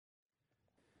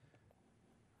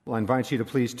Well, I invite you to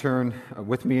please turn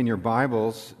with me in your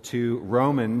Bibles to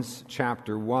Romans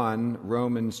chapter 1.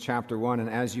 Romans chapter 1.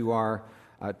 And as you are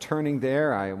turning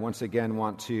there, I once again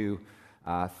want to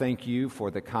thank you for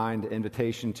the kind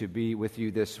invitation to be with you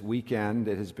this weekend.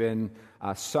 It has been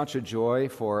such a joy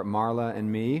for Marla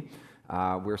and me.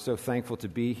 We're so thankful to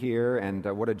be here, and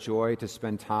what a joy to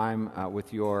spend time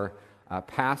with your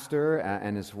pastor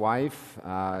and his wife.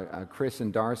 Chris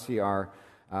and Darcy are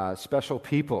special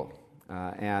people.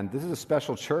 And this is a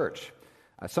special church.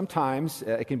 Sometimes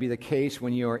it can be the case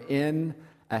when you're in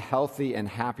a healthy and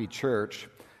happy church,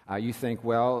 you think,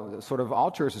 well, sort of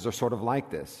all churches are sort of like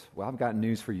this. Well, I've got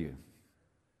news for you.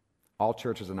 All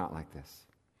churches are not like this.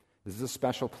 This is a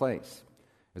special place.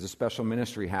 There's a special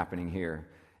ministry happening here.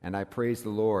 And I praise the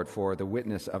Lord for the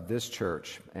witness of this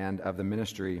church and of the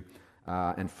ministry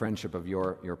and friendship of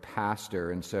your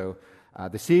pastor. And so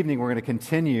this evening we're going to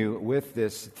continue with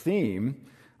this theme,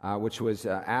 which was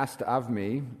asked of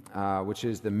me, which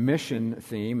is the mission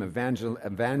theme,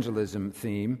 evangelism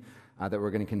theme, that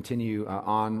we're going to continue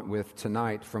on with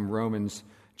tonight from Romans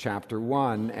chapter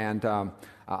 1. And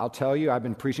I'll tell you, I've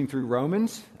been preaching through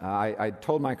Romans. I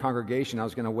told my congregation I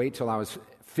was going to wait till I was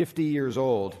 50 years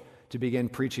old to begin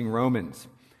preaching Romans.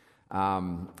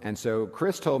 And so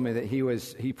Chris told me that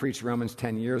he preached Romans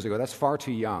 10 years ago. That's far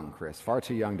too young, Chris, far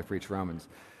too young to preach Romans.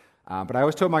 But I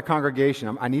always told my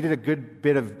congregation I needed a good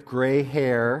bit of gray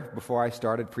hair before I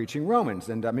started preaching Romans.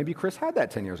 And maybe Chris had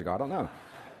that 10 years ago. I don't know.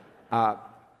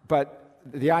 But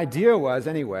the idea was,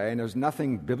 anyway, and there's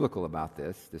nothing biblical about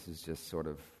this. This is just sort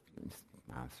of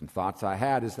some thoughts I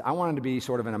had, is I wanted to be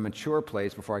sort of in a mature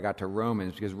place before I got to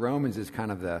Romans, because Romans is kind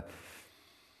of the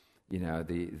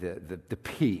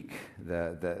peak,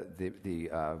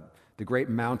 the great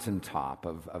mountaintop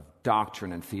of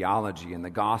doctrine and theology and the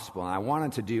gospel, and I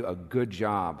wanted to do a good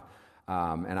job.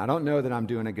 And I don't know that I'm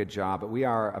doing a good job, but we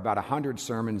are about 100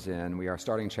 sermons in. We are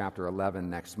starting chapter 11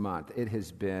 next month. It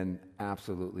has been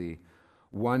absolutely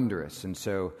wondrous. And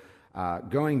so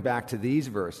going back to these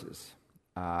verses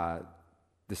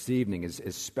this evening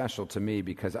is special to me,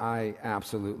 because I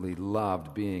absolutely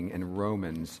loved being in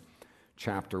Romans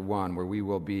chapter 1, where we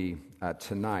will be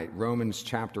tonight. Romans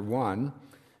chapter 1.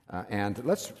 And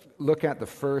let's look at the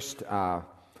first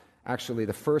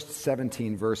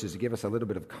 17 verses to give us a little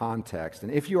bit of context.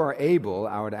 And if you are able,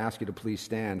 I would ask you to please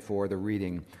stand for the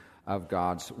reading of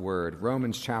God's Word.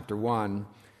 Romans chapter 1,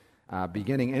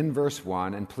 beginning in verse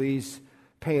 1, and please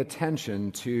pay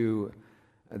attention to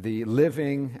the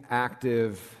living,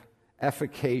 active,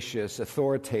 efficacious,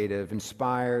 authoritative,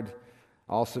 inspired,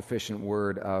 all-sufficient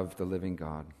Word of the living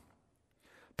God.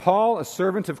 Paul, a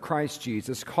servant of Christ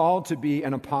Jesus, called to be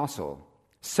an apostle,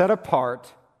 set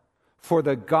apart for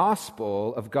the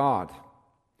gospel of God,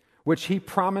 which he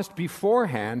promised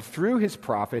beforehand through his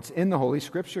prophets in the Holy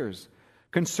Scriptures,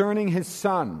 concerning his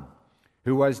Son,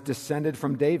 who was descended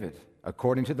from David,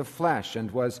 according to the flesh, and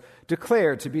was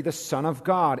declared to be the Son of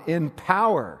God in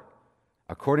power,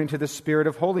 according to the Spirit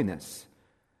of holiness,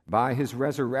 by his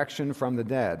resurrection from the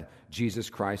dead,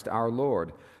 Jesus Christ our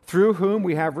Lord, through whom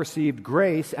we have received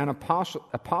grace and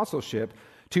apostleship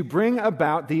to bring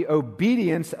about the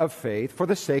obedience of faith for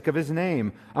the sake of his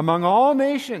name among all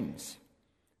nations,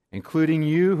 including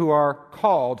you who are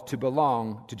called to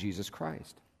belong to Jesus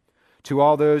Christ. To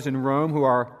all those in Rome who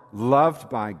are loved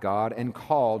by God and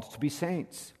called to be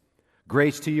saints,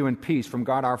 grace to you and peace from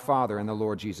God our Father and the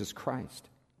Lord Jesus Christ.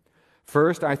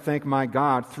 First, I thank my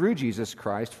God through Jesus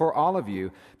Christ for all of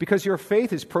you, because your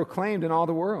faith is proclaimed in all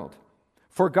the world.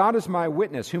 For God is my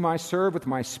witness, whom I serve with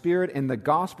my spirit in the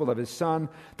gospel of his Son,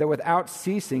 that without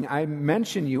ceasing I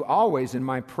mention you always in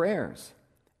my prayers,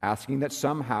 asking that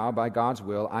somehow, by God's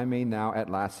will, I may now at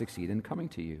last succeed in coming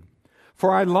to you.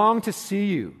 For I long to see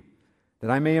you,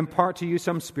 that I may impart to you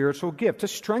some spiritual gift to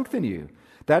strengthen you.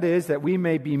 That is, that we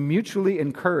may be mutually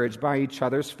encouraged by each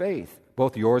other's faith,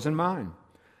 both yours and mine.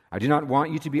 I do not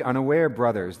want you to be unaware,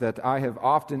 brothers, that I have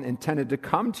often intended to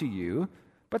come to you,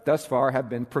 but thus far have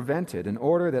been prevented, in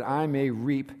order that I may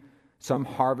reap some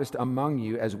harvest among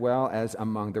you as well as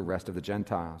among the rest of the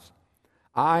Gentiles.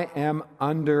 I am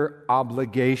under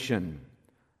obligation,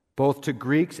 both to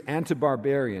Greeks and to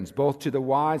barbarians, both to the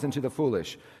wise and to the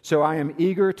foolish. So I am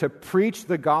eager to preach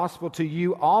the gospel to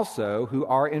you also who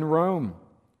are in Rome.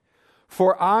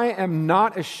 For I am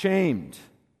not ashamed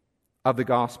of the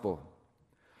gospel,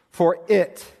 for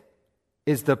it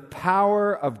is the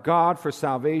power of God for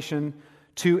salvation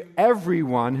to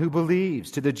everyone who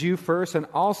believes, to the Jew first and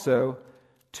also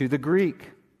to the Greek.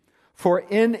 For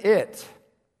in it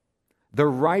the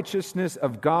righteousness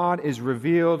of God is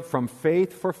revealed from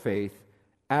faith for faith,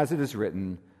 as it is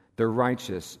written, the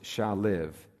righteous shall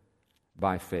live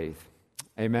by faith.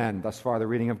 Amen. Thus far, the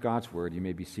reading of God's Word. You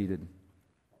may be seated.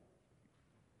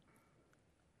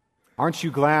 Aren't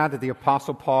you glad that the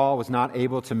Apostle Paul was not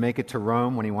able to make it to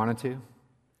Rome when he wanted to?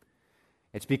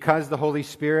 It's because the Holy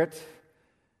Spirit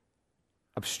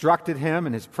obstructed him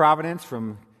and his providence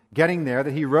from getting there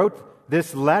that he wrote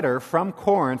this letter from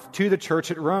Corinth to the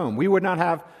church at Rome. We would not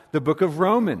have the book of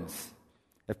Romans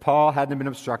if Paul hadn't been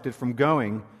obstructed from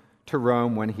going to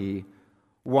Rome when he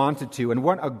wanted to. And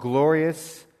what a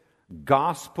glorious,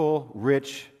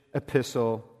 gospel-rich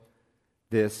epistle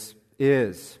this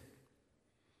is.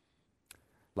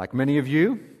 Like many of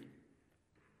you,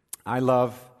 I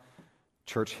love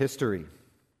church history.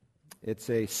 It's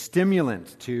a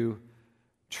stimulant to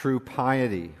true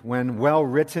piety. When well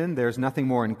written, there's nothing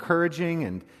more encouraging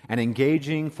and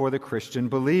engaging for the Christian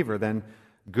believer than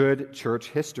good church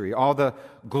history. All the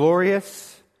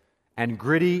glorious and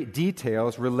gritty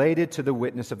details related to the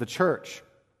witness of the church.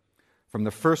 From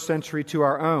the first century to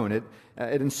our own, it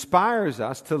inspires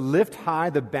us to lift high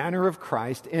the banner of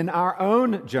Christ in our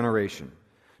own generation,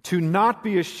 to not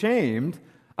be ashamed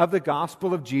of the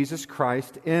gospel of Jesus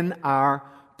Christ in our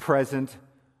present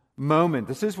moment.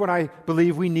 This is what I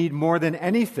believe we need more than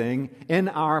anything in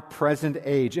our present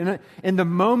age. In the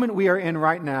moment we are in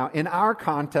right now, in our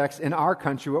context, in our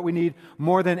country, what we need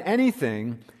more than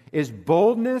anything is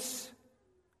boldness,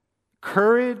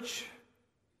 courage,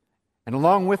 and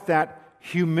along with that,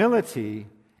 humility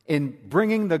in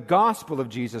bringing the gospel of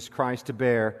Jesus Christ to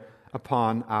bear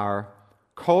upon our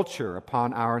culture,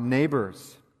 upon our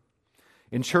neighbors.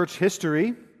 In church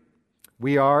history,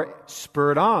 we are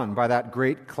spurred on by that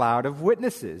great cloud of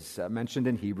witnesses mentioned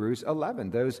in Hebrews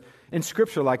 11. Those in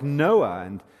Scripture like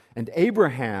Noah and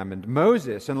Abraham and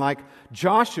Moses, and like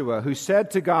Joshua, who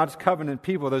said to God's covenant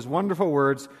people those wonderful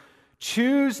words,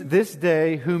 "Choose this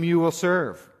day whom you will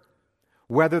serve,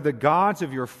 whether the gods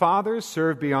of your fathers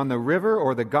served beyond the river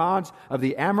or the gods of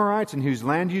the Amorites in whose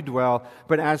land you dwell.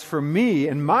 But as for me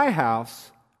and my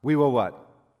house, we will" what?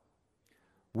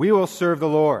 We will serve the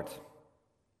Lord.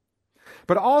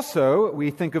 But also,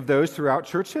 we think of those throughout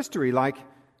church history, like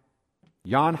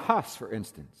Jan Hus, for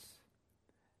instance,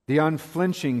 the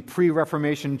unflinching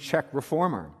pre-Reformation Czech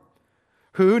reformer,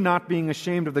 who, not being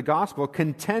ashamed of the gospel,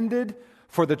 contended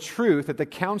for the truth at the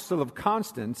Council of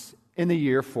Constance in the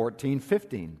year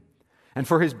 1415, and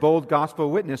for his bold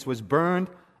gospel witness was burned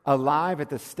alive at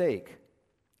the stake,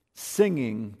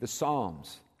 singing the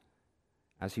Psalms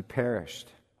as he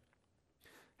perished.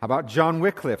 How about John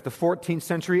Wycliffe, the 14th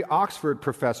century Oxford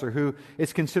professor who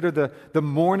is considered the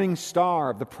morning star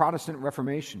of the Protestant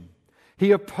Reformation? He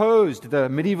opposed the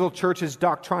medieval church's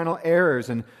doctrinal errors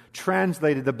and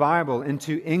translated the Bible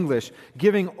into English,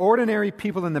 giving ordinary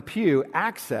people in the pew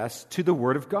access to the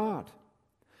Word of God.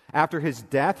 After his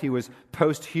death, he was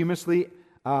posthumously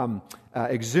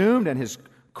exhumed, and his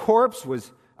corpse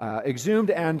was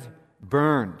exhumed and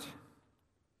burned.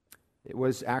 It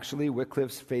was actually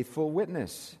Wycliffe's faithful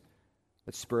witness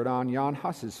that spurred on Jan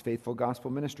Hus's faithful gospel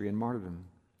ministry and martyrdom.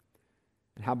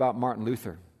 And how about Martin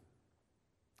Luther?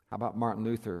 How about Martin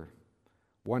Luther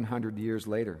 100 years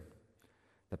later?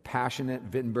 The passionate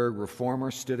Wittenberg reformer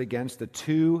stood against the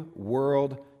two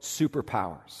world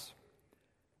superpowers.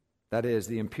 That is,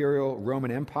 the Imperial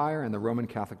Roman Empire and the Roman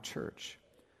Catholic Church.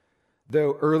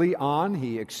 Though early on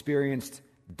he experienced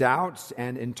doubts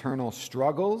and internal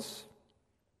struggles,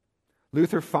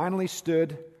 Luther finally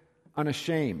stood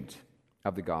unashamed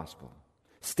of the gospel,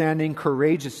 standing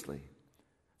courageously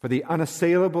for the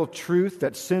unassailable truth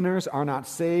that sinners are not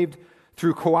saved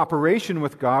through cooperation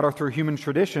with God or through human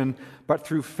tradition, but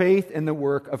through faith in the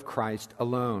work of Christ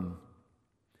alone.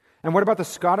 And what about the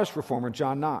Scottish reformer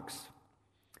John Knox,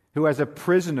 who as a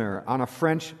prisoner on a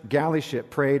French galley ship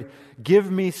prayed,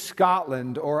 "Give me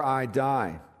Scotland or I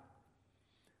die"?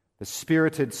 The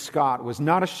spirited Scot was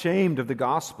not ashamed of the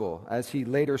gospel as he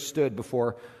later stood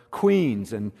before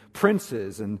queens and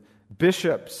princes and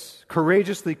bishops,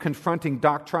 courageously confronting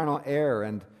doctrinal error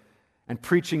and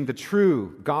preaching the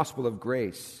true gospel of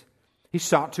grace. He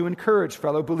sought to encourage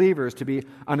fellow believers to be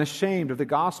unashamed of the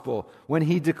gospel when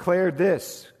he declared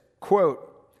this,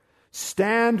 quote,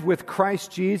 "Stand with Christ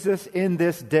Jesus in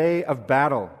this day of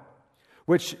battle,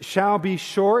 which shall be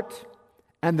short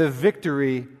and the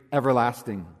victory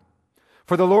everlasting.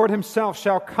 For the Lord himself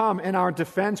shall come in our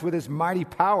defense with his mighty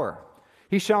power.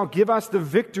 He shall give us the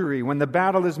victory when the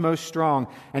battle is most strong,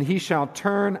 and he shall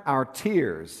turn our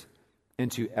tears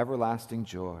into everlasting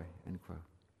joy." End quote.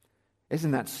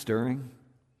 Isn't that stirring?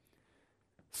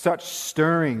 Such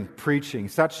stirring preaching,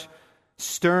 such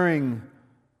stirring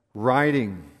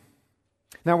writing.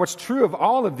 Now, what's true of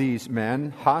all of these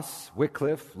men, Huss,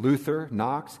 Wycliffe, Luther,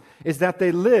 Knox, is that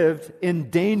they lived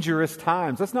in dangerous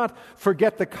times. Let's not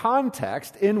forget the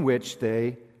context in which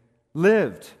they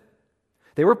lived.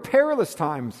 They were perilous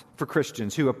times for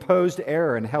Christians who opposed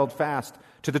error and held fast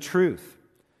to the truth.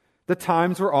 The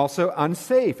times were also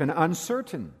unsafe and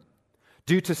uncertain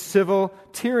due to civil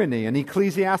tyranny and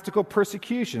ecclesiastical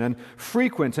persecution and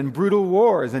frequent and brutal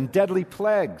wars and deadly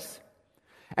plagues.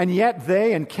 And yet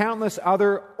they and countless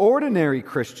other ordinary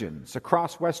Christians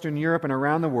across Western Europe and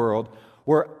around the world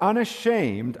were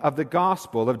unashamed of the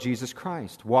gospel of Jesus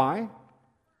Christ. Why?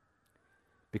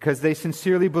 Because they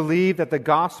sincerely believed that the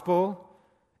gospel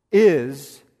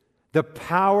is the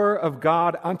power of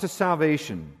God unto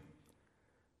salvation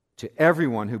to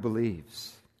everyone who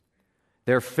believes.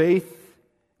 Their faith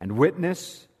and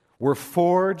witness were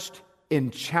forged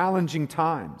in challenging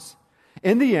times.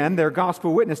 In the end, their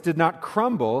gospel witness did not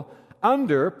crumble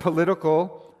under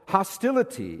political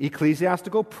hostility,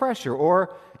 ecclesiastical pressure,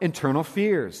 or internal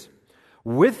fears.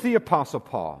 With the Apostle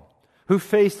Paul, who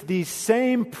faced these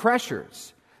same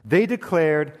pressures, they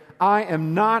declared, "I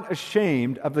am not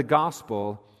ashamed of the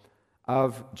gospel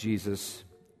of Jesus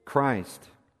Christ."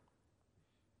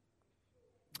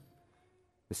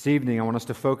 This evening, I want us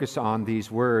to focus on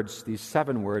these words, these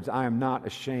 7 words, "I am not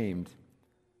ashamed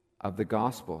of the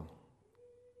gospel."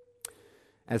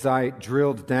 As I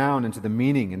drilled down into the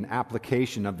meaning and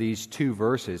application of these 2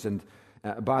 verses, and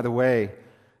by the way,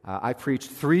 I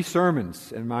preached 3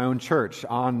 sermons in my own church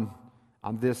on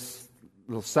this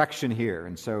little section here,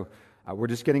 and so we're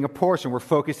just getting a portion. We're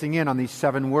focusing in on these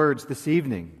 7 words this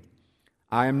evening.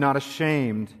 I am not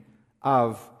ashamed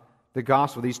of the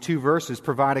gospel. These 2 verses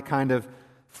provide a kind of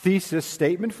thesis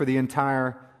statement for the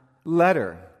entire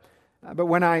letter. But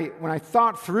when I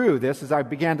thought through this, as I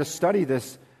began to study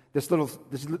these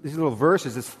little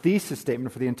verses, this thesis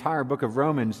statement for the entire book of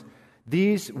Romans,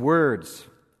 these words,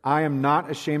 "I am not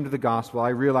ashamed of the gospel," I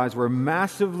realized were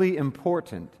massively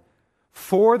important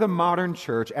for the modern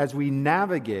church as we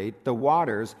navigate the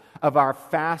waters of our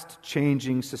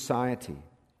fast-changing society,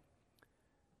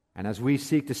 and as we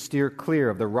seek to steer clear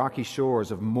of the rocky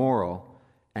shores of moral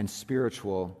and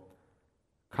spiritual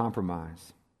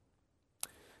compromise.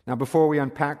 Now, before we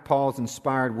unpack Paul's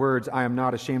inspired words, "I am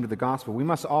not ashamed of the gospel," we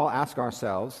must all ask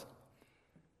ourselves,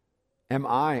 am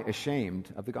I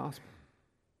ashamed of the gospel?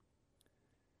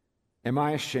 Am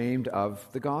I ashamed of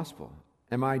the gospel?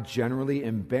 Am I generally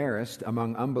embarrassed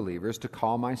among unbelievers to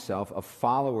call myself a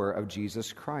follower of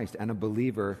Jesus Christ and a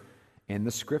believer in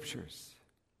the Scriptures?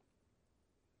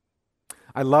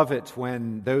 I love it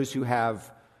when those who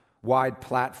have wide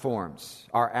platforms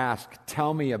are asked,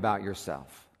 "Tell me about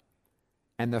yourself."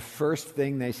 And the first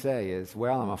thing they say is,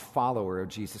 "Well, I'm a follower of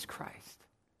Jesus Christ.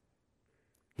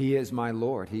 He is my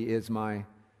Lord. He is my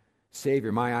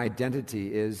Savior. My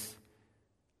identity is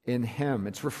in Him."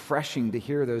 It's refreshing to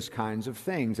hear those kinds of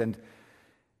things.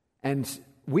 And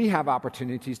we have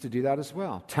opportunities to do that as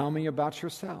well. Tell me about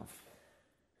yourself.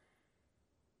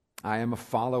 I am a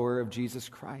follower of Jesus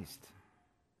Christ.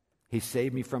 He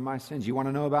saved me from my sins. You want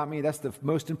to know about me? That's the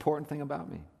most important thing about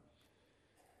me.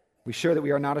 We show that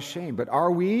we are not ashamed, but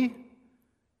are we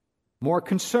more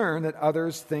concerned that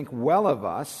others think well of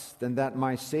us than that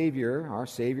my Savior, our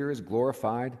Savior, is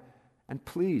glorified and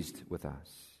pleased with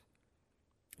us?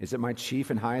 Is it my chief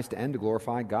and highest end to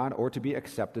glorify God or to be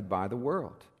accepted by the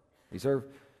world? These are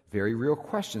very real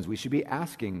questions we should be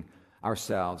asking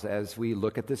ourselves as we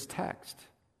look at this text.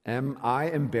 Am I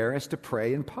embarrassed to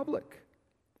pray in public?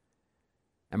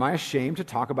 Am I ashamed to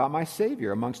talk about my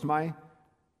Savior amongst my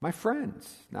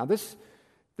friends? Now, this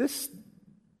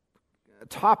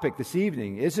topic this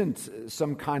evening isn't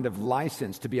some kind of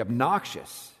license to be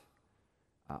obnoxious.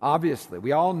 Obviously,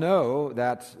 we all know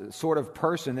that sort of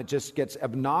person that just gets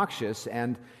obnoxious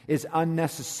and is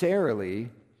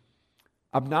unnecessarily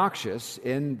obnoxious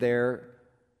in their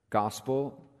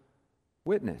gospel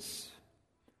witness.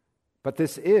 But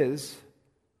this is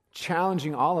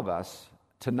challenging all of us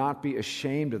to not be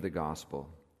ashamed of the gospel,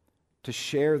 to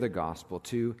share the gospel,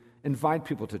 to invite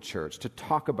people to church, to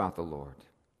talk about the Lord.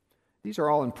 These are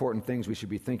all important things we should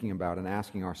be thinking about and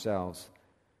asking ourselves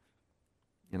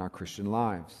in our Christian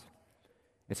lives.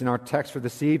 It's in our text for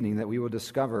this evening that we will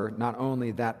discover not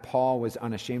only that Paul was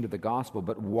unashamed of the gospel,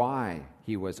 but why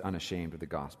he was unashamed of the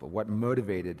gospel, what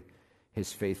motivated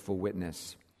his faithful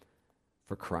witness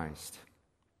for Christ.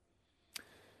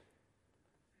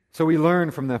 So we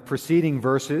learn from the preceding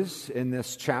verses in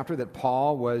this chapter that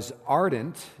Paul was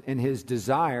ardent in his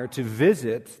desire to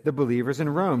visit the believers in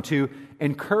Rome, to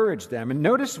encourage them. And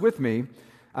notice with me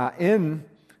in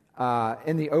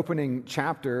the opening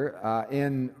chapter,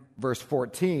 in verse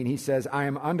 14, he says, I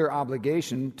am under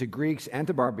obligation to Greeks and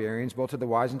to barbarians, both to the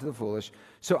wise and to the foolish.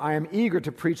 So I am eager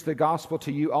to preach the gospel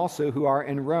to you also who are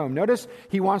in Rome. Notice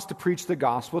he wants to preach the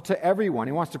gospel to everyone.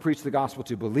 He wants to preach the gospel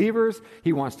to believers.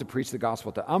 He wants to preach the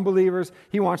gospel to unbelievers.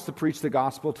 He wants to preach the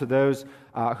gospel to those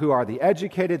who are the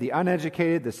educated, the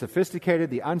uneducated, the sophisticated,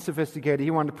 the unsophisticated.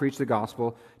 He wanted to preach the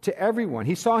gospel to everyone.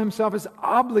 He saw himself as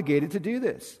obligated to do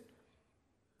this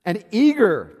and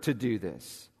eager to do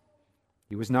this.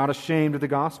 He was not ashamed of the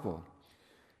gospel.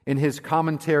 In his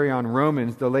commentary on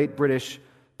Romans, the late British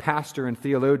pastor and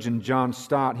theologian John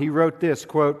Stott, he wrote this,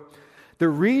 quote, the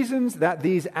reasons that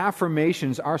these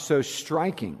affirmations are so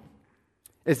striking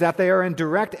is that they are in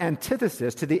direct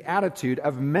antithesis to the attitude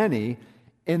of many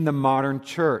in the modern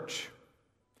church.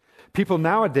 People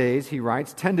nowadays, he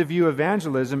writes, tend to view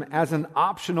evangelism as an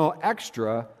optional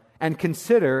extra and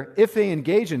consider, if they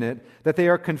engage in it, that they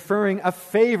are conferring a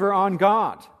favor on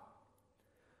God.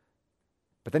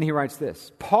 But then he writes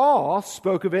this, Paul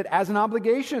spoke of it as an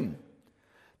obligation.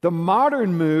 The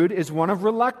modern mood is one of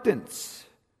reluctance.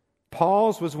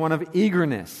 Paul's was one of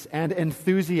eagerness and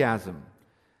enthusiasm.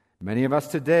 Many of us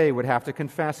today would have to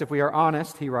confess, if we are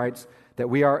honest, he writes, that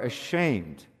we are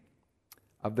ashamed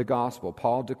of the gospel.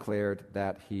 Paul declared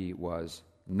that he was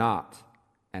not,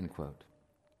 end quote.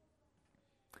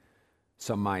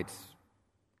 Some might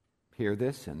hear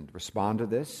this and respond to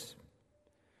this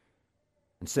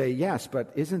and say, yes,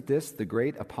 but isn't this the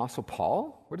great Apostle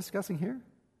Paul we're discussing here?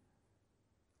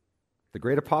 The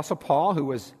great Apostle Paul, who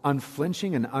was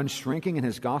unflinching and unshrinking in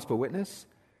his gospel witness?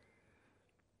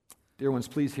 Dear ones,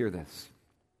 please hear this.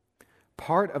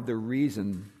 Part of the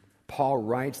reason Paul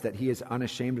writes that he is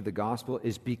unashamed of the gospel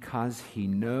is because he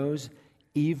knows,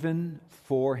 even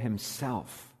for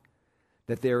himself,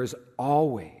 that there is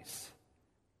always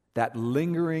that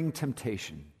lingering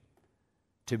temptation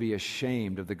to be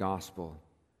ashamed of the gospel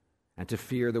and to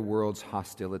fear the world's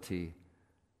hostility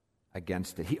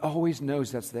against it. He always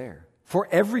knows that's there for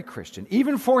every Christian,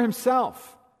 even for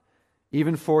himself,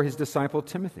 even for his disciple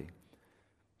Timothy.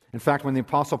 In fact, when the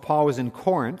Apostle Paul was in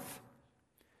Corinth,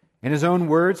 in his own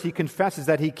words, he confesses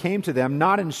that he came to them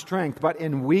not in strength, but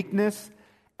in weakness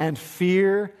and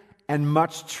fear and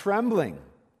much trembling.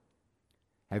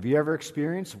 Have you ever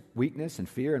experienced weakness and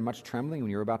fear and much trembling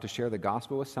when you're about to share the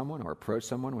gospel with someone or approach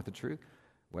someone with the truth?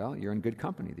 Well, you're in good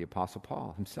company. The Apostle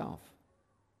Paul himself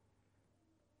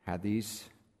had these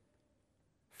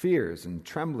fears and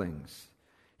tremblings.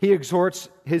 He exhorts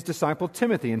his disciple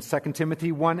Timothy in 2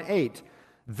 Timothy 1:8.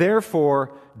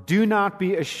 Therefore, do not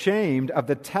be ashamed of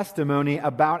the testimony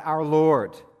about our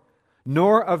Lord,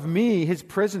 nor of me, his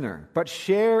prisoner, but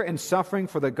share in suffering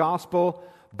for the gospel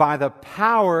by the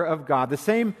power of God. The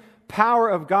same power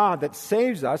of God that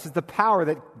saves us is the power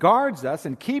that guards us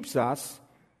and keeps us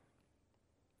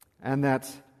and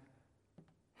that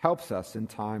helps us in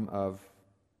time of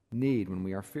need when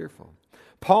we are fearful.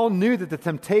 Paul knew that the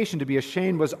temptation to be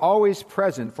ashamed was always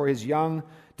present for his young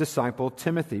disciple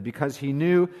Timothy because he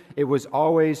knew it was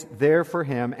always there for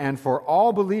him and for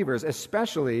all believers,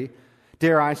 especially,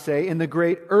 dare I say, in the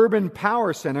great urban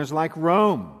power centers like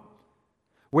Rome,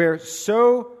 where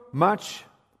so much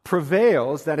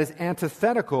prevails that is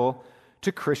antithetical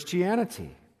to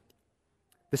Christianity.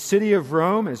 The city of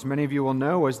Rome, as many of you will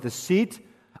know, was the seat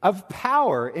of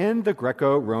power in the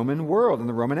Greco-Roman world, in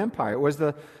the Roman Empire. It was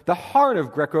the heart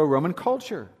of Greco-Roman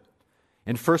culture.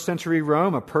 In first century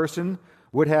Rome, a person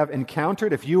would have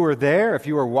encountered, if you were there, if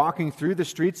you were walking through the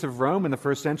streets of Rome in the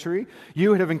first century, you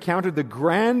would have encountered the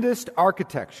grandest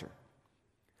architecture,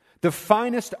 the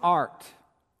finest art,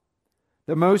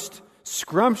 the most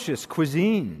scrumptious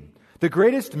cuisine, the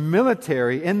greatest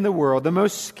military in the world, the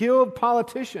most skilled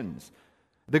politicians,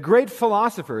 the great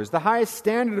philosophers, the highest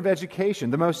standard of education,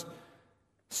 the most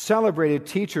celebrated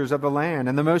teachers of the land,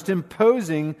 and the most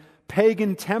imposing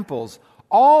pagan temples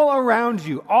all around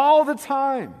you, all the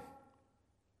time.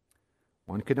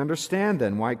 One could understand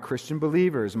then why Christian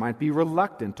believers might be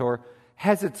reluctant or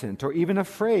hesitant or even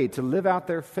afraid to live out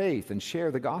their faith and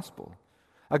share the gospel.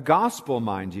 A gospel,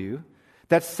 mind you,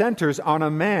 that centers on a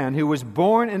man who was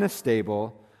born in a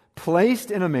stable,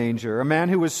 placed in a manger, a man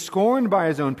who was scorned by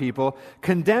his own people,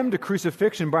 condemned to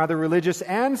crucifixion by the religious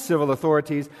and civil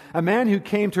authorities, a man who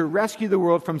came to rescue the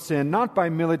world from sin, not by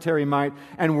military might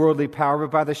and worldly power,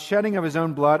 but by the shedding of his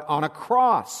own blood on a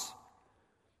cross.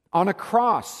 On a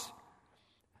cross.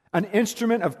 An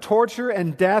instrument of torture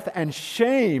and death and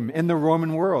shame in the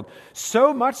Roman world.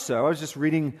 So much so, I was just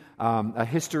reading a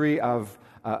history of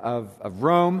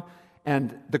Rome,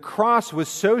 and the cross was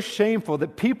so shameful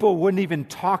that people wouldn't even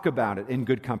talk about it in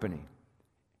good company.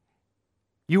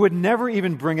 You would never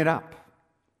even bring it up.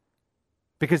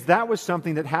 because that was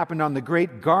something that happened on the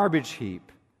great garbage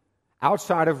heap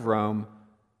outside of Rome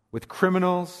with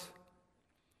criminals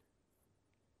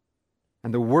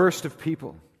and the worst of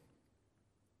people.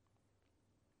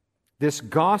 This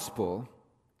gospel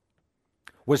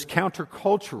was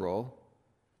countercultural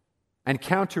and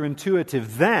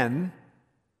counterintuitive then,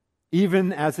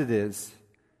 even as it is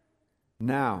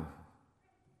now.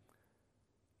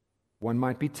 One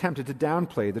might be tempted to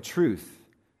downplay the truth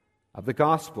of the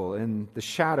gospel in the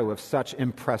shadow of such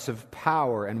impressive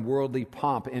power and worldly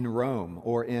pomp in Rome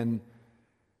or in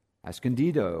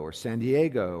Escondido or San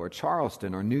Diego or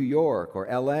Charleston or New York or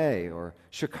LA or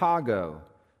Chicago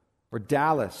or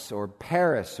Dallas or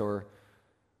Paris or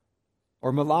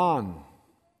Milan.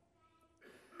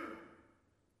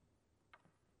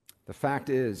 The fact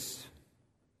is,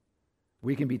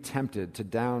 we can be tempted to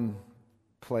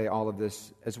downplay all of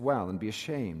this as well and be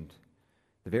ashamed.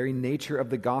 The very nature of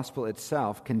the gospel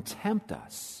itself can tempt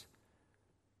us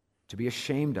to be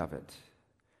ashamed of it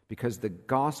because the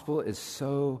gospel is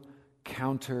so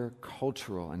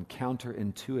countercultural and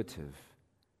counterintuitive.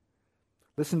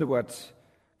 Listen to what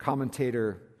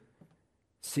commentator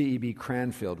C.E.B.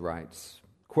 Cranfield writes,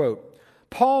 quote,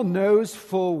 Paul knows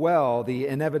full well the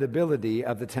inevitability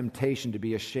of the temptation to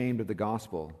be ashamed of the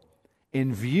gospel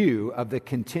in view of the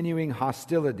continuing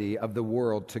hostility of the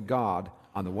world to God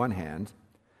on the one hand,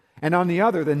 and on the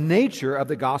other, the nature of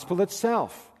the gospel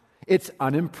itself, its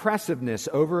unimpressiveness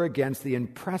over against the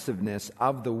impressiveness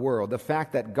of the world. The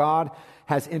fact that God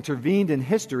has intervened in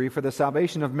history for the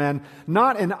salvation of men,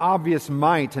 not in obvious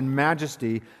might and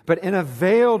majesty, but in a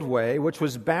veiled way, which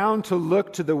was bound to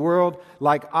look to the world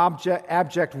like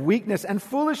abject weakness and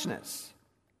foolishness.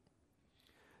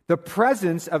 The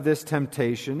presence of this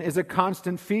temptation is a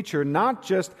constant feature, not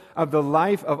just of the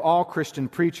life of all Christian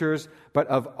preachers, but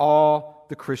of all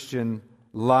the Christian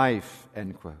life,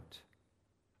 end quote.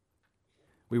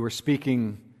 We were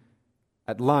speaking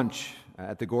at lunch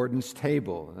at the Gordon's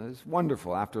table. It was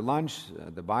wonderful. After lunch,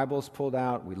 the Bible's pulled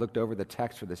out. We looked over the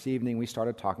text for this evening. We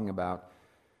started talking about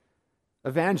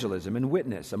evangelism and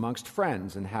witness amongst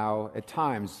friends and how at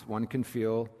times one can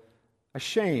feel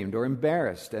ashamed or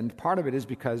embarrassed. And part of it is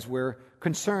because we're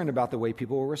concerned about the way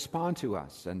people will respond to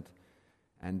us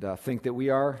and think that we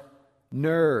are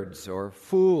nerds or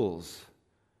fools.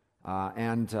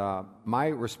 My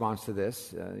response to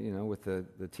this, with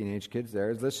the teenage kids there,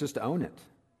 is let's just own it.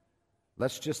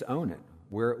 Let's just own it.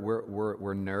 We're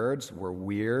nerds. We're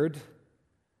weird.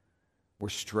 We're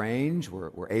strange.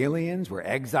 We're aliens. We're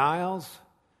exiles.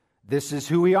 This is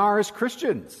who we are as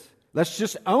Christians. Let's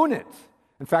just own it.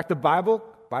 In fact, the Bible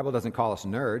doesn't call us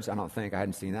nerds. I don't think. I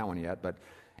hadn't seen that one yet, but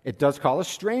it does call us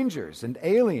strangers and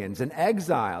aliens and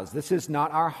exiles. This is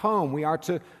not our home. We are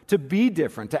to be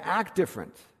different, to act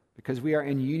different, because we are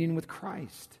in union with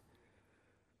Christ.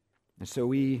 And so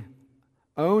we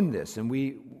own this, and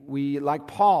we like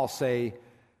Paul, say,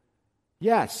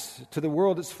 yes, to the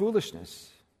world it's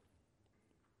foolishness.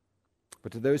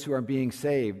 But to those who are being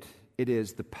saved, it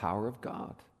is the power of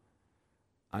God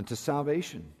unto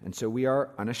salvation. And so we are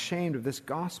unashamed of this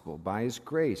gospel by His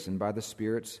grace and by the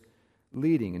Spirit's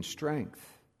leading and strength.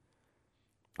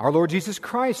 Our Lord Jesus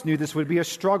Christ knew this would be a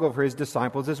struggle for His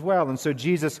disciples as well. And so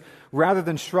Jesus, rather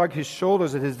than shrug His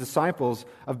shoulders at His disciples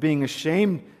of being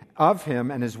ashamed of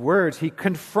Him and His words, He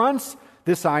confronts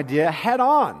this idea head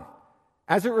on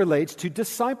as it relates to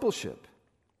discipleship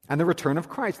and the return of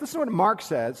Christ. Listen to what Mark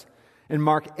says in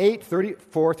Mark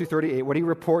 8:34-38, what he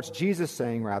reports Jesus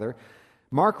saying, rather.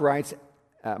 Mark writes,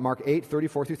 Mark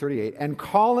 8:34-38, and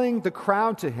calling the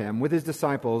crowd to Him with His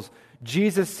disciples,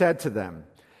 Jesus said to them,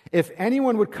 if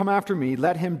anyone would come after me,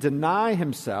 let him deny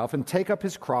himself and take up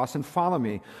his cross and follow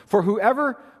me. For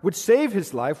whoever would save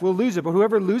his life will lose it, but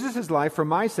whoever loses his life for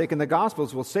my sake and the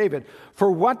gospel's will save it. For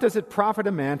what does it profit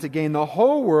a man to gain the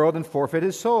whole world and forfeit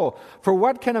his soul? For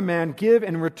what can a man give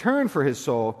in return for his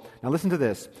soul? Now listen to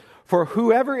this. For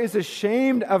whoever is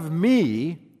ashamed of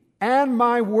me and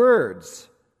my words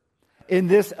in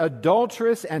this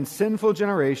adulterous and sinful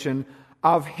generation,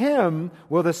 of him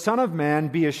will the Son of Man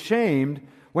be ashamed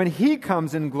when He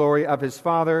comes in glory of His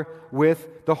Father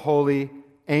with the holy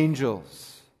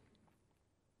angels.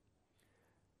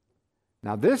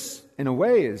 Now this, in a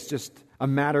way, is just a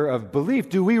matter of belief.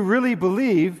 Do we really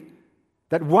believe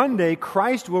that one day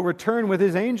Christ will return with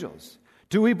His angels?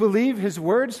 Do we believe His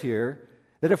words here,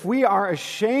 that if we are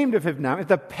ashamed of Him now, if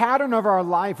the pattern of our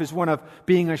life is one of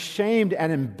being ashamed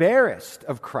and embarrassed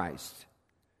of Christ,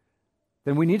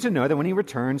 then we need to know that when He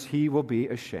returns, He will be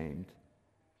ashamed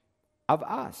of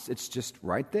us. It's just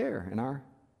right there in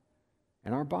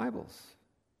our Bibles.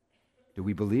 Do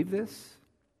we believe this?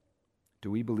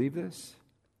 Do we believe this?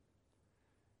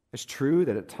 It's true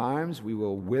that at times we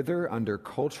will wither under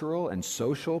cultural and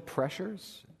social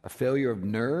pressures, a failure of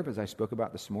nerve, as I spoke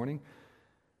about this morning.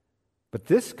 But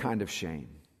this kind of shame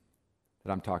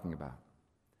that I'm talking about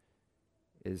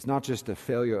is not just a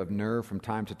failure of nerve from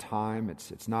time to time.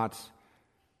 It's not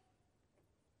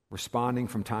responding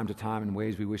from time to time in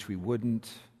ways we wish we wouldn't.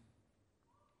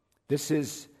 This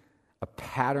is a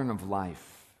pattern of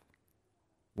life,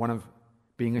 one of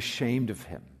being ashamed of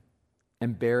Him,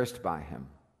 embarrassed by Him,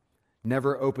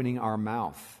 never opening our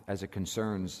mouth as it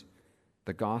concerns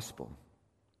the gospel.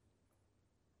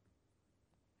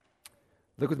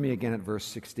 Look with me again at verse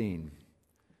 16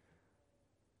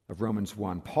 of Romans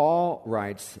 1. Paul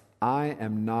writes, I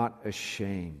am not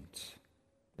ashamed.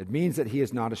 It means that he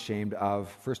is not ashamed of,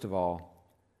 first of all,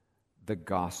 the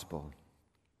gospel.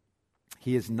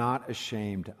 He is not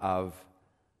ashamed of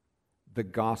the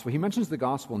gospel. He mentions the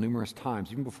gospel numerous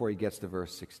times, even before he gets to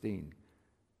verse 16.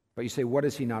 But you say, what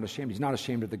is he not ashamed? He's not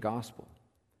ashamed of the gospel.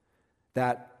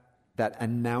 That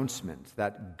announcement,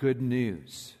 that good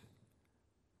news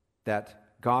that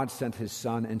God sent His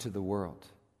Son into the world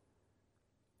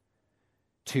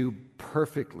to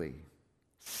perfectly,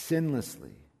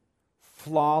 sinlessly,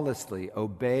 flawlessly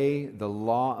obey the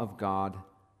law of God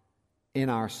in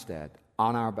our stead,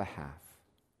 on our behalf.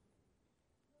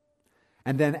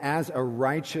 And then as a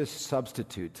righteous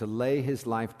substitute to lay His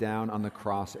life down on the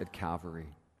cross at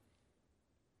Calvary,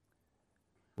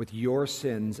 with your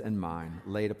sins and mine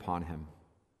laid upon Him,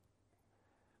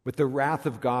 with the wrath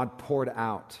of God poured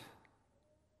out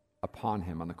upon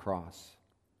Him on the cross,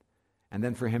 and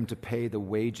then for Him to pay the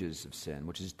wages of sin,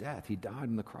 which is death. He died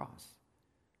on the cross.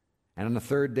 And on the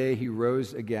third day He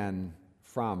rose again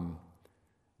from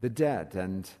the dead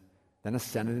and then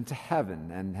ascended into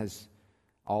heaven and has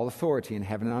all authority in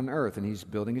heaven and on earth, and He's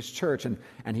building His church, and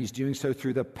He's doing so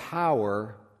through the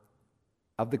power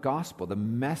of the gospel, the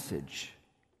message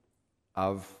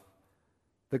of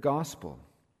the gospel.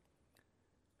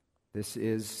 This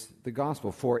is the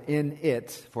gospel. For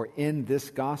in this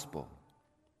gospel,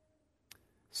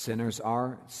 sinners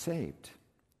are saved.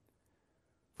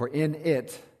 For in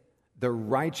it, the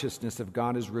righteousness of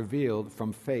God is revealed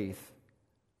from faith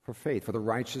for faith. For the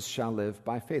righteous shall live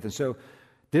by faith. And so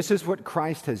this is what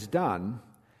Christ has done.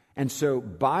 And so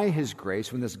by His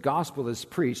grace, when this gospel is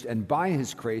preached, and by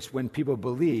His grace, when people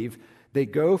believe, they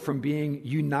go from being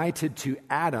united to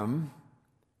Adam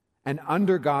and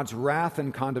under God's wrath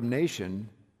and condemnation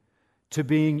to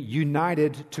being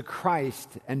united to Christ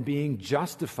and being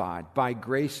justified by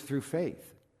grace through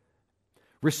faith,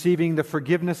 receiving the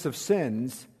forgiveness of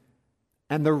sins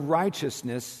and the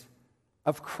righteousness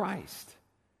of Christ.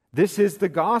 This is the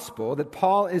gospel that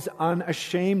Paul is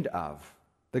unashamed of,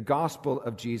 the gospel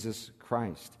of Jesus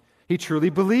Christ. He truly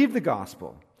believed the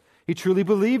gospel. He truly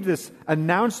believed this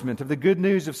announcement of the good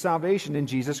news of salvation in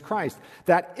Jesus Christ,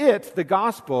 that it, the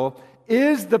gospel,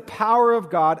 is the power of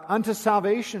God unto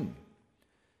salvation.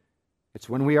 It's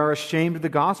when we are ashamed of the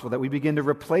gospel that we begin to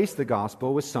replace the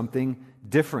gospel with something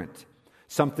different,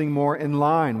 something more in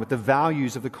line with the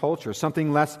values of the culture,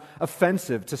 something less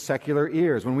offensive to secular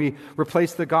ears. When we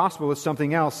replace the gospel with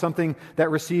something else, something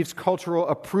that receives cultural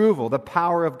approval, the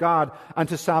power of God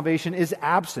unto salvation is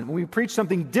absent. When we preach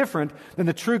something different than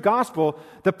the true gospel,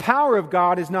 the power of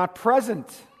God is not present.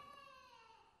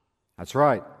 That's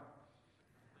right.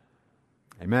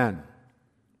 Amen.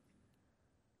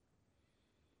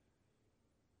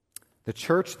 The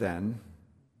church then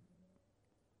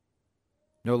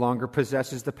no longer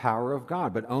possesses the power of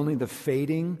God, but only the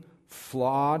fading,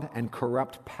 flawed, and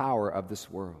corrupt power of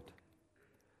this world.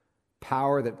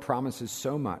 Power that promises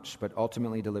so much, but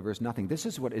ultimately delivers nothing. This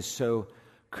is what is so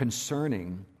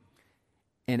concerning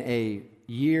in a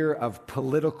year of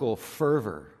political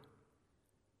fervor,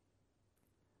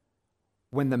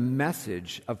 when the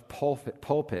message of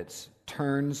pulpits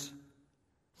turns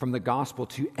from the gospel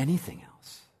to anything else.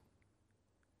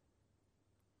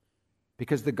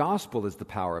 Because the gospel is the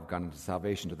power of God unto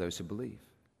salvation to those who believe.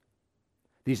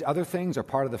 These other things are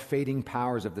part of the fading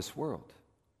powers of this world.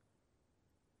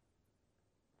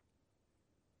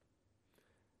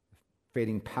 The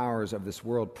fading powers of this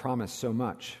world promise so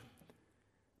much,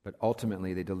 but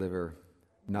ultimately they deliver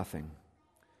nothing.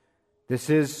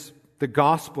 This is the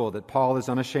gospel that Paul is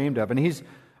unashamed of, and he's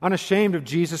unashamed of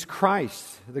Jesus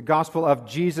Christ, the gospel of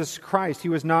Jesus Christ. He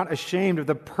was not ashamed of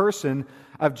the person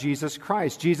of Jesus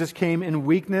Christ. Jesus came in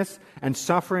weakness and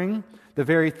suffering, the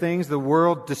very things the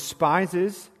world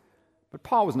despises. But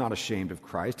Paul was not ashamed of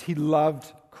Christ. He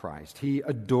loved Christ. He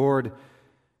adored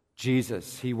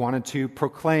Jesus. He wanted to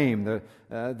proclaim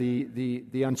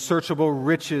the unsearchable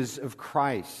riches of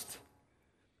Christ.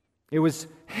 It was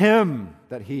Him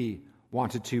that he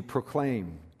wanted to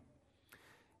proclaim.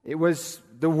 It was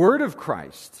the word of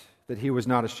Christ that he was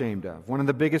not ashamed of. One of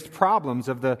the biggest problems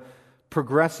of the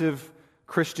progressive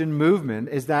Christian movement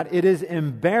is that it is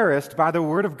embarrassed by the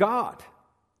word of God.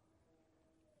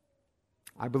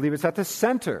 I believe it's at the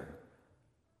center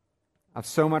of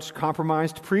so much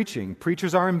compromised preaching.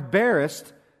 Preachers are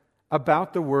embarrassed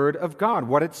about the word of God,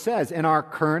 what it says in our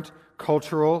current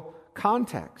cultural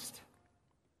context.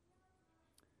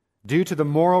 Due to the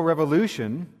moral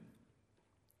revolution,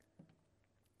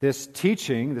 this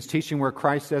teaching where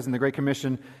Christ says in the Great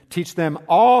Commission, teach them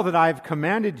all that I've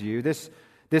commanded you, this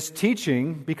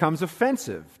teaching becomes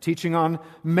offensive. Teaching on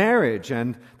marriage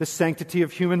and the sanctity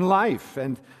of human life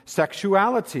and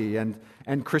sexuality and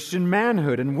Christian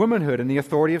manhood and womanhood and the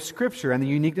authority of Scripture and the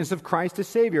uniqueness of Christ as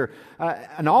Savior.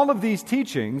 And all of these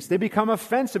teachings, they become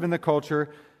offensive in the culture,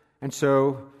 and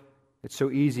so it's so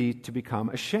easy to become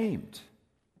ashamed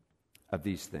of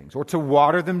these things, or to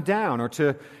water them down, or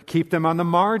to keep them on the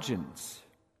margins.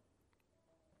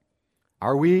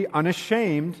 Are we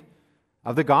unashamed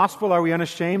of the gospel? Are we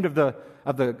unashamed of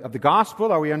the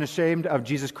gospel? Are we unashamed of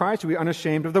Jesus Christ? Are we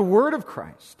unashamed of the word of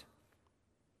Christ?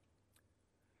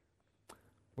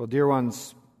 Well, dear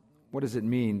ones, what does it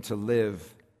mean to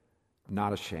live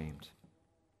not ashamed?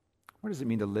 What does it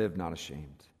mean to live not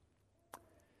ashamed?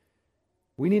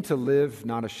 We need to live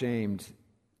not ashamed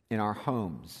in our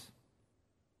homes.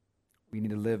 We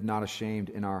need to live not ashamed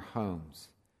in our homes.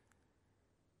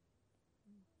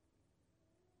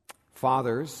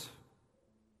 Fathers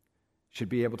should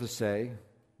be able to say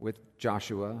with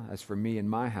Joshua, as for me and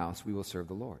my house, we will serve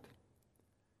the Lord.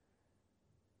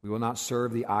 We will not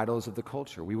serve the idols of the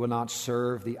culture. We will not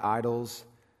serve the idols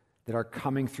that are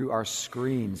coming through our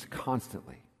screens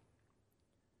constantly.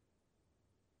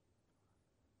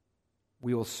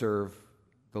 We will serve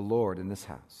the Lord in this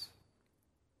house.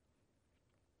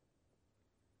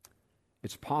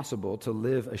 It's possible to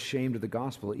live ashamed of the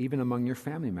gospel even among your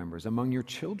family members, among your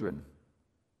children.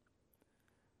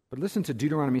 But listen to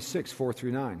Deuteronomy 6, 4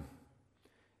 through 9.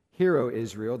 Hear, O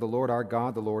Israel, the Lord our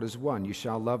God, the Lord is one. You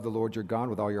shall love the Lord your God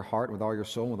with all your heart, with all your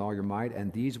soul, with all your might,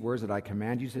 and these words that I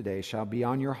command you today shall be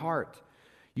on your heart.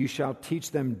 You shall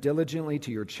teach them diligently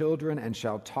to your children, and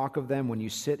shall talk of them when you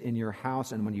sit in your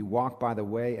house, and when you walk by the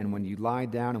way, and when you lie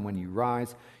down, and when you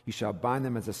rise. You shall bind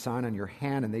them as a sign on your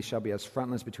hand, and they shall be as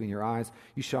frontlets between your eyes.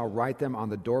 You shall write them on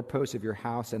the doorposts of your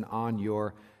house and on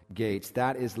your gates.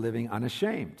 That is living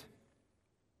unashamed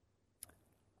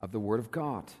of the Word of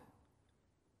God.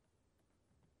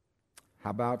 How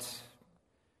about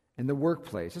in the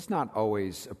workplace? It's not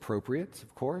always appropriate,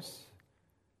 of course,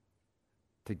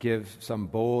 to give some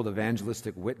bold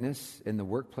evangelistic witness in the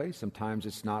workplace. Sometimes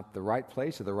it's not the right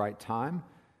place or the right time.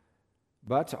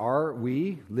 But are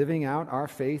we living out our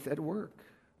faith at work?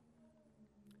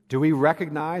 Do we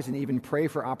recognize and even pray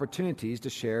for opportunities to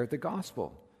share the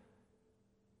gospel?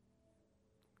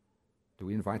 Do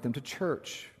we invite them to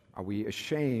church? Are we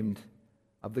ashamed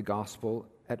of the gospel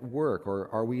at work? Or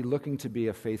are we looking to be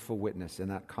a faithful witness in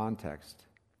that context?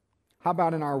 How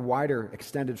about in our wider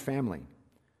extended family?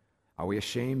 Are we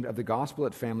ashamed of the gospel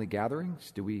at family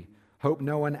gatherings? Do we hope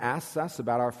no one asks us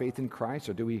about our faith in Christ,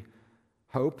 or do we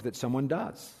hope that someone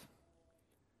does?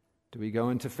 Do we go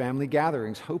into family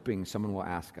gatherings hoping someone will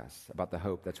ask us about the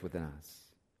hope that's within us?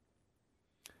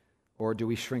 Or do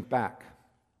we shrink back?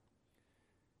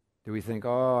 Do we think,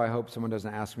 oh, I hope someone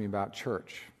doesn't ask me about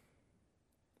church?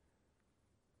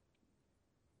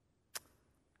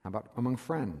 How about among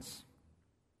friends?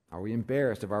 Are we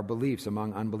embarrassed of our beliefs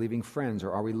among unbelieving friends,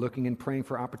 or are we looking and praying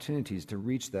for opportunities to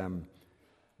reach them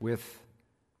with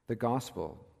the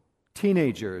gospel?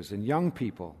 Teenagers and young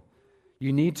people,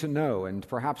 you need to know, and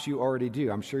perhaps you already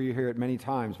do, I'm sure you hear it many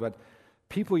times, but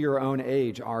people your own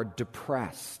age are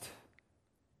depressed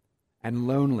and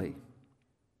lonely.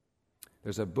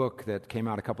 There's a book that came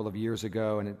out a couple of years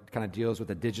ago, and it kind of deals with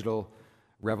the digital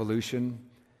revolution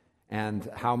and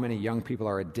how many young people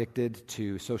are addicted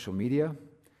to social media.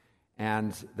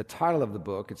 And the title of the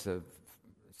book, it's an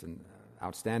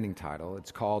outstanding title.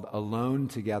 It's called Alone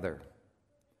Together.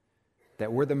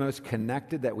 That we're the most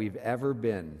connected that we've ever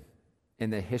been in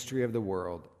the history of the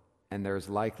world, and there's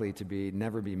likely to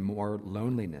never be more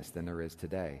loneliness than there is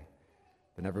today,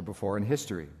 than ever before in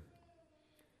history.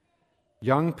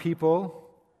 Young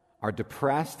people are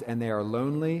depressed and they are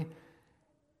lonely,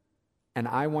 and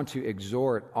I want to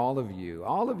exhort all of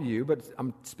you, but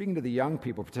I'm speaking to the young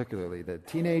people particularly, the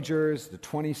teenagers, the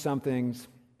 20-somethings.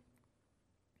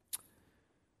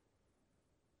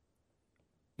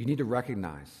 You need to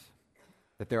recognize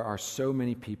that there are so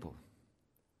many people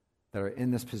that are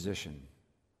in this position,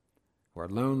 who are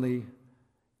lonely,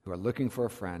 who are looking for a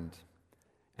friend,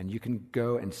 and you can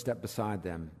go and step beside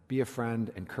them, be a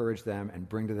friend, encourage them, and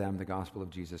bring to them the gospel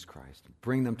of Jesus Christ.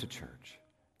 Bring them to church.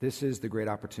 This is the great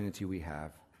opportunity we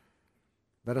have.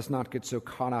 Let us not get so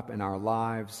caught up in our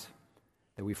lives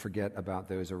that we forget about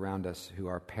those around us who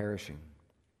are perishing.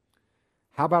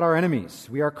 How about our enemies?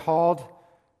 We are called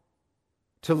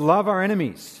to love our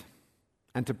enemies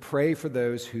and to pray for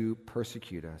those who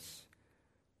persecute us.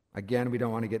 Again, we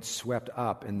don't want to get swept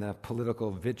up in the political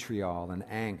vitriol and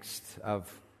angst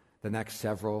of the next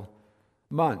several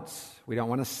months. We don't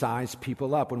want to size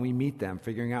people up when we meet them,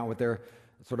 figuring out what their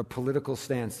sort of political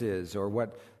stance is or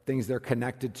what things they're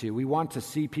connected to. We want to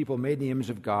see people made in the image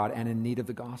of God and in need of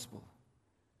the gospel.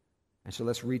 And so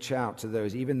let's reach out to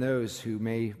those, even those who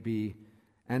may be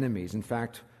enemies. In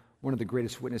fact, one of the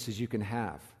greatest witnesses you can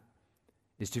have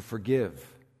is to forgive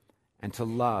and to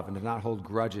love and to not hold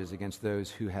grudges against those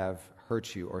who have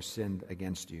hurt you or sinned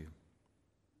against you.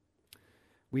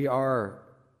 We are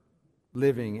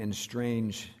living in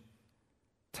strange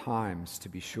times, to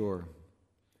be sure.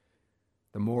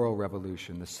 The moral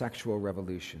revolution, the sexual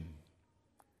revolution.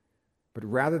 But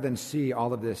rather than see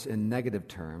all of this in negative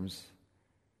terms,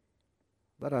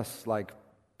 let us, like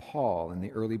Paul and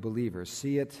the early believers,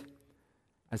 see it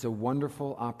as a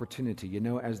wonderful opportunity. You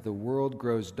know, as the world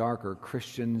grows darker,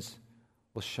 Christians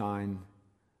will shine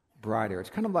brighter. It's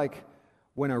kind of like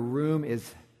when a room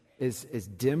is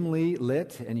dimly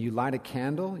lit and you light a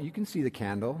candle. You can see the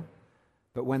candle,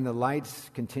 but when the lights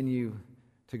continue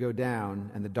to go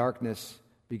down and the darkness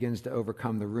begins to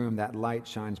overcome the room, that light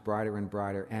shines brighter and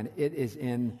brighter. And it is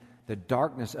in the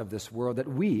darkness of this world that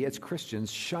we, as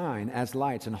Christians, shine as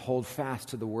lights and hold fast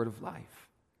to the word of life.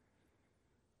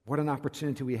 What an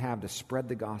opportunity we have to spread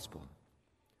the gospel,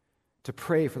 to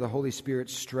pray for the Holy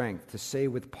Spirit's strength, to say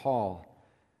with Paul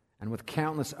and with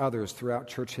countless others throughout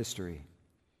church history,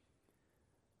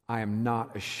 I am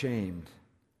not ashamed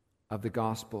of the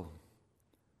gospel,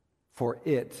 for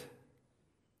it,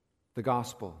 the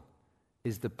gospel,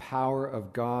 is the power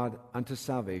of God unto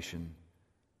salvation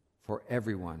for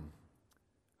everyone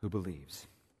who believes.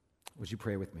 Would you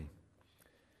pray with me?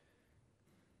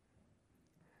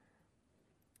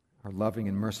 Our loving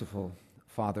and merciful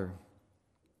Father,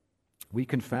 we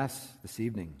confess this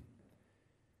evening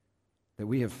that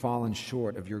we have fallen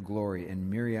short of your glory in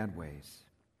myriad ways.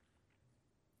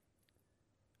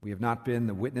 We have not been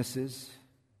the witnesses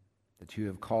that you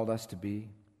have called us to be.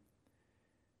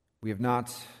 We have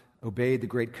not obeyed the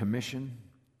Great Commission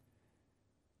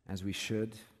as we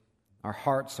should. Our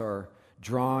hearts are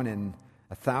drawn in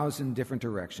 1,000 different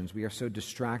directions. We are so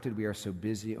distracted, we are so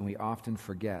busy, and we often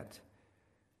forget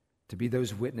to be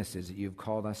those witnesses that you have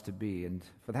called us to be. And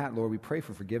for that, Lord, we pray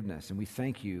for forgiveness, and we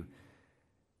thank you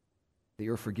that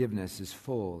your forgiveness is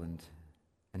full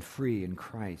and free in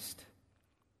Christ.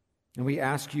 And we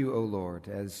ask you, O Lord,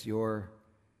 as your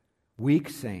weak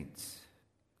saints,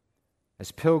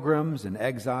 as pilgrims and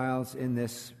exiles in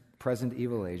this present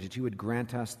evil age, that you would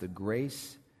grant us the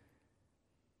grace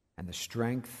and the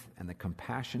strength and the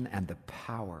compassion and the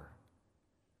power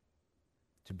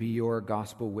to be your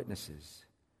gospel witnesses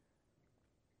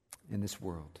in this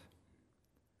world.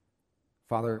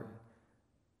 Father,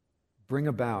 bring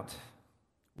about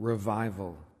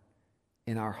revival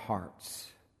in our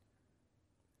hearts,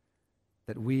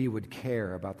 that we would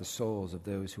care about the souls of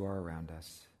those who are around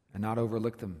us and not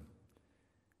overlook them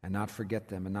and not forget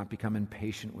them and not become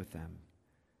impatient with them,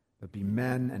 but be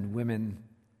men and women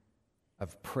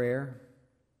of prayer,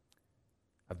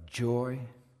 of joy,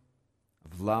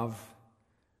 of love,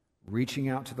 reaching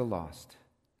out to the lost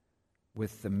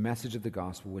with the message of the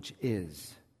gospel, which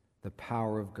is the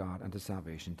power of God unto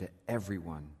salvation to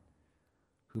everyone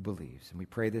who believes. And we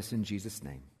pray this in Jesus'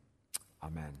 name.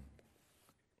 Amen.